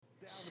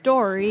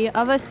Story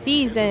of a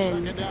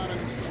season. Second down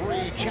and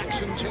 3.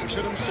 Jackson takes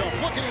it himself.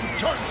 Look at him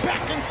turn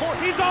back and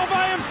forth. He's all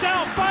by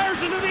himself.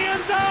 Fires into the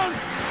end zone.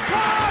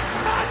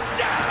 Caught!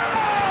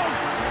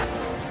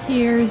 Touchdown!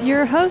 Here's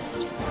your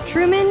host,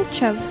 Truman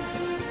Chose.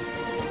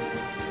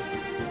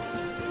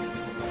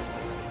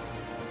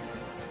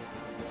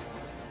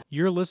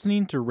 You're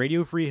listening to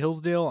Radio Free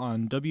Hillsdale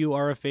on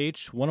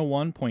WRFH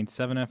 101.7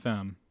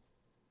 FM.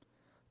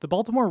 The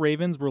Baltimore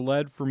Ravens were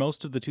led for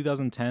most of the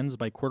 2010s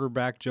by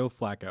quarterback Joe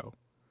Flacco.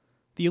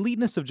 The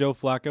eliteness of Joe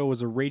Flacco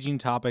was a raging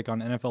topic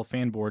on NFL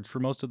fan boards for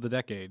most of the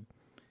decade.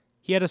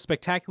 He had a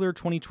spectacular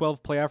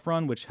 2012 playoff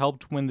run which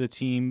helped win the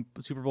team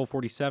Super Bowl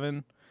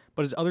 47,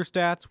 but his other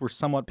stats were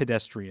somewhat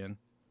pedestrian.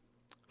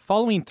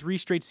 Following 3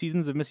 straight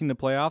seasons of missing the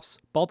playoffs,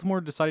 Baltimore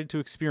decided to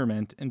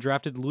experiment and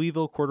drafted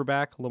Louisville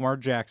quarterback Lamar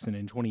Jackson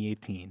in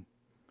 2018.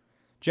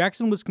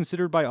 Jackson was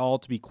considered by all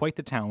to be quite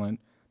the talent,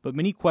 but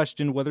many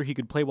questioned whether he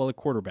could play well at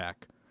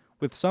quarterback,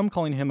 with some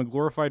calling him a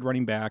glorified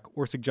running back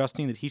or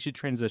suggesting that he should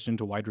transition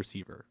to wide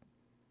receiver.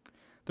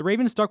 The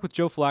Ravens stuck with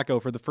Joe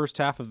Flacco for the first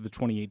half of the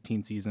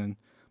 2018 season,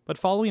 but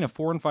following a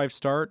 4-5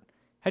 start,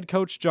 head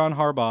coach John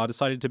Harbaugh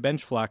decided to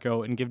bench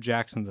Flacco and give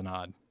Jackson the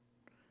nod.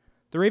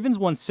 The Ravens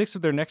won 6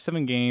 of their next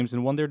 7 games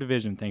and won their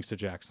division thanks to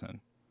Jackson.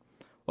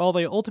 While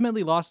they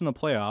ultimately lost in the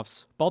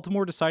playoffs,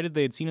 Baltimore decided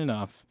they had seen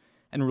enough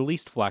and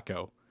released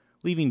Flacco,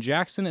 leaving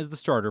Jackson as the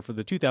starter for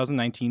the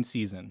 2019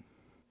 season.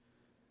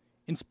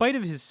 In spite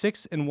of his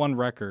 6-1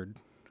 record,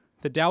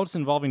 the doubts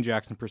involving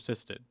Jackson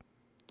persisted.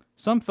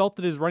 Some felt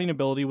that his running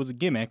ability was a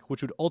gimmick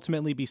which would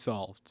ultimately be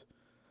solved.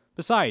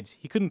 Besides,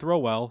 he couldn't throw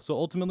well, so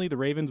ultimately the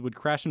Ravens would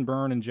crash and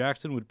burn and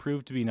Jackson would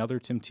prove to be another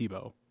Tim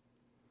Tebow.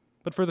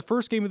 But for the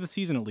first game of the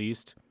season at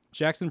least,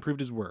 Jackson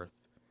proved his worth.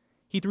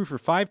 He threw for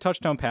 5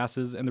 touchdown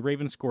passes and the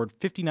Ravens scored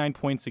 59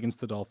 points against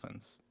the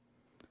Dolphins.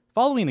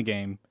 Following the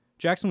game,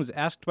 Jackson was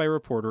asked by a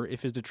reporter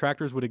if his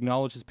detractors would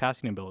acknowledge his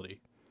passing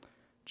ability.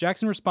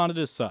 Jackson responded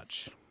as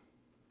such.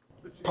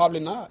 Probably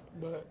not,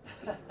 but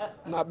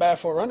not bad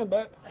for a running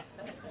back.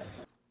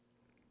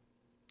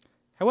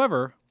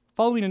 However,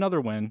 following another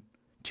win,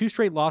 2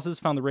 straight losses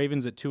found the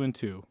Ravens at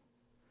 2-2.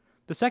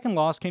 The second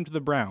loss came to the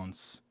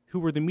Browns, who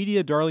were the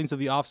media darlings of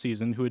the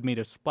offseason who had made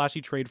a splashy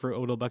trade for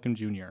Odell Beckham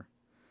Jr.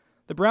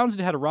 The Browns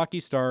had had a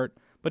rocky start,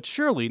 but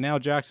surely now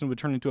Jackson would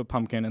turn into a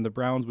pumpkin and the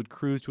Browns would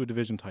cruise to a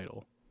division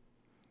title.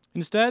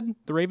 Instead,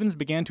 the Ravens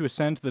began to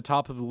ascend to the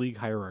top of the league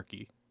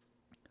hierarchy.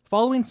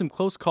 Following some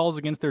close calls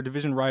against their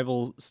division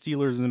rival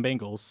Steelers and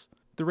Bengals,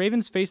 the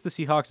Ravens faced the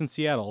Seahawks in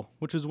Seattle,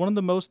 which was one of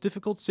the most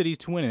difficult cities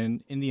to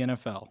win in the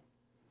NFL.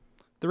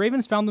 The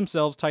Ravens found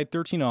themselves tied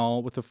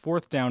 13-all with a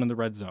 4th down in the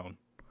red zone.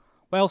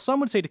 While some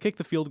would say to kick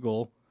the field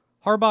goal,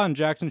 Harbaugh and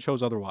Jackson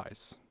chose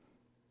otherwise.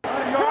 Go for it!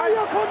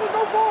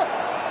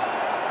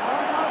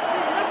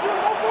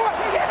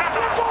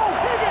 Let's go!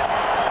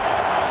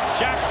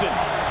 Jackson.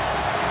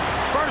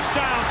 First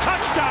down.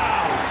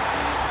 Touchdown.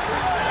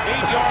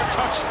 8-yard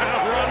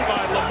touchdown run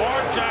by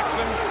Lamar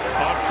Jackson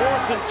on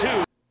 4th and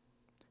 2.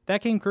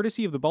 That came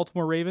courtesy of the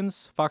Baltimore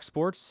Ravens, Fox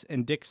Sports,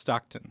 and Dick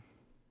Stockton.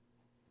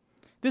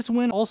 This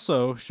win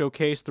also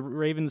showcased the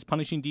Ravens'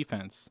 punishing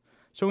defense,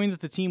 showing that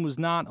the team was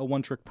not a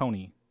one-trick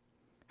pony.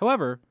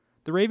 However,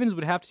 the Ravens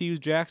would have to use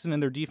Jackson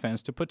and their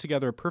defense to put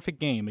together a perfect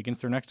game against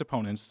their next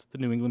opponents, the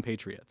New England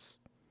Patriots.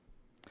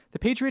 The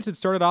Patriots had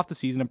started off the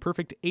season in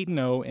perfect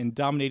 8-0 in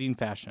dominating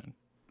fashion.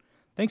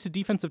 Thanks to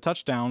defensive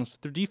touchdowns,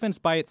 their defense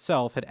by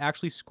itself had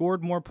actually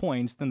scored more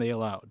points than they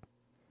allowed.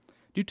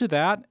 Due to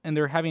that, and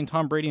their having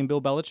Tom Brady and Bill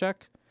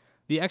Belichick,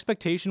 the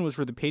expectation was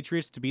for the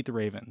Patriots to beat the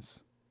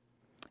Ravens.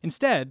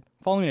 Instead,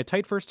 following a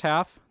tight first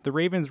half, the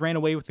Ravens ran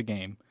away with the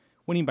game,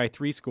 winning by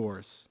 3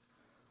 scores.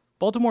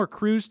 Baltimore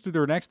cruised through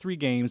their next 3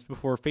 games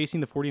before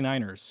facing the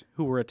 49ers,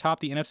 who were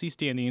atop the NFC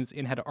standings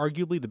and had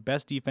arguably the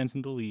best defense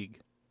in the league.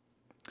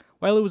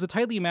 While it was a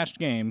tightly matched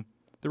game,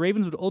 the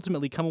Ravens would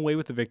ultimately come away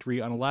with the victory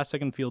on a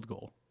last-second field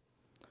goal.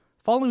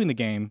 Following the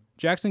game,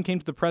 Jackson came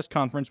to the press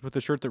conference with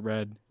a shirt that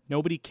read,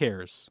 "Nobody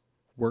cares.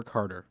 Work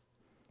harder."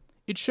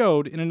 It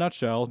showed, in a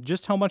nutshell,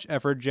 just how much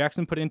effort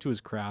Jackson put into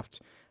his craft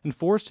and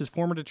forced his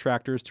former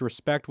detractors to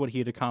respect what he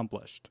had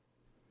accomplished.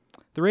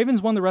 The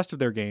Ravens won the rest of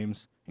their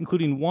games,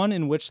 including one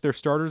in which their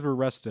starters were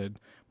rested,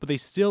 but they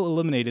still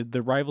eliminated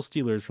the rival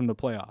Steelers from the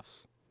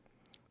playoffs.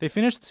 They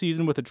finished the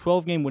season with a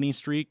 12-game winning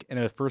streak and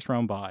a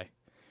first-round bye.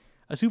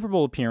 A Super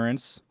Bowl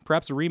appearance,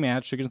 perhaps a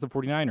rematch against the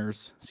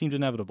 49ers, seemed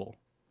inevitable.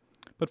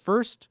 But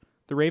first,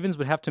 the Ravens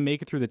would have to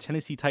make it through the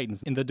Tennessee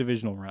Titans in the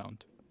divisional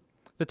round.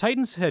 The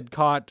Titans had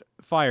caught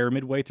fire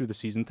midway through the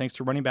season thanks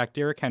to running back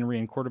Derrick Henry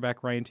and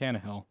quarterback Ryan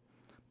Tannehill,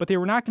 but they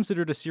were not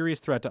considered a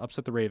serious threat to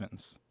upset the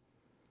Ravens.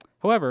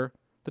 However,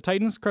 the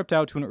Titans crept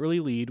out to an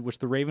early lead which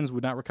the Ravens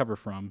would not recover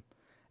from,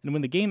 and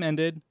when the game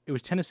ended, it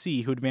was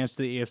Tennessee who advanced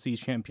to the AFC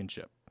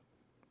Championship.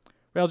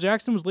 While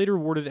Jackson was later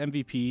awarded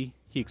MVP,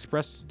 he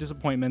expressed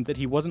disappointment that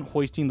he wasn't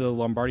hoisting the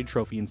Lombardi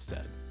Trophy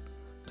instead.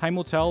 Time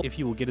will tell if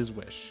he will get his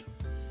wish.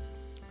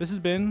 This has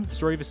been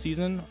Story of a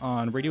Season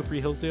on Radio Free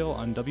Hillsdale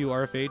on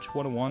WRFH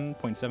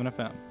 101.7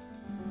 FM.